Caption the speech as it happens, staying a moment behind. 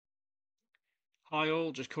Hi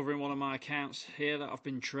all, just covering one of my accounts here that I've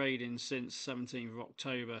been trading since 17th of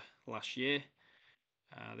October last year.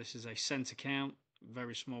 This is a cent account,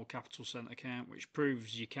 very small capital cent account, which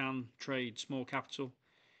proves you can trade small capital,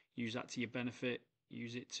 use that to your benefit,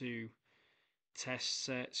 use it to test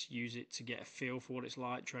sets, use it to get a feel for what it's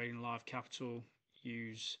like trading live capital,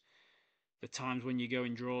 use the times when you go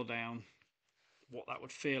in drawdown, what that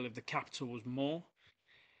would feel if the capital was more.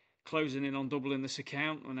 Closing in on doubling this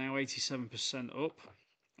account, we're now 87% up.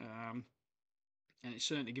 And it's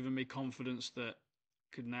certainly given me confidence that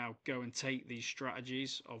I could now go and take these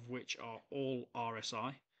strategies, of which are all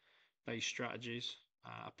RSI-based strategies,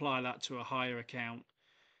 apply that to a higher account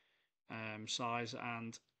size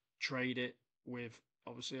and trade it with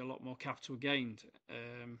obviously a lot more capital gained.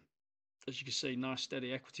 As you can see, nice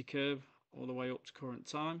steady equity curve all the way up to current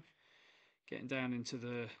time. Getting down into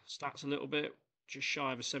the stats a little bit, just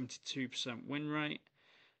shy of a 72% win rate,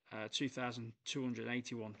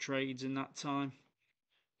 2,281 trades in that time.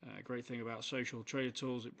 Great thing about social trader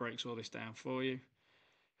tools, it breaks all this down for you.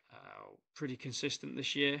 Pretty consistent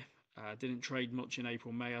this year. Didn't trade much in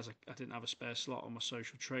April, May, as I didn't have a spare slot on my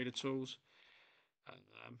social trader tools.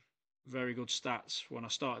 Very good stats when I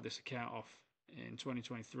started this account off in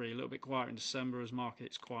 2023. A little bit quiet in December as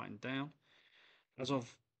markets quietened down. As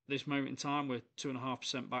of this moment in time, we're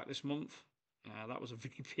 2.5% back this month. That was a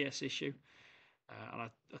VPS issue. And I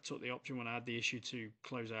took the option when I had the issue to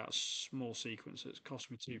close out a small sequence that's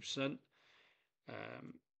cost me 2%.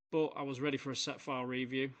 But I was ready for a set file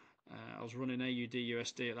review. I was running AUD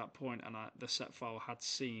USD at that point, and the set file had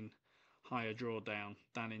seen higher drawdown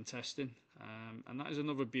than in testing. And that is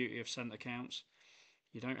another beauty of cent accounts.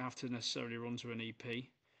 You don't have to necessarily run to an EP.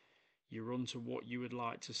 You run to what you would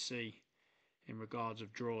like to see in regards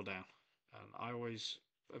of drawdown. And I always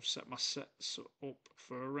have set my sets up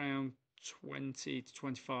for around $20 to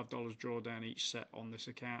 $25 drawdown each set on this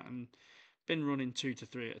account, and been running 2 to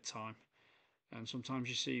 3 at a time. And sometimes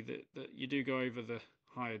you see that you do go over the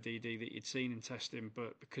higher DD that you'd seen in testing,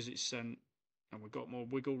 but because it's cent and we've got more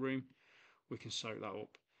wiggle room, we can soak that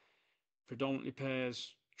up. Predominantly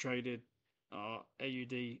pairs traded are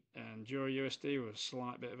AUD and Euro USD with a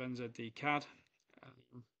slight bit of NZD CAD.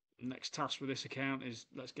 Next task with this account is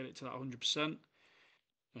let's get it to that 100%,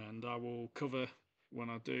 and I will cover when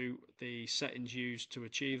I do the settings used to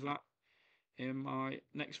achieve that in my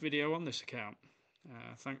next video on this account.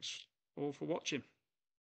 Thanks all for watching.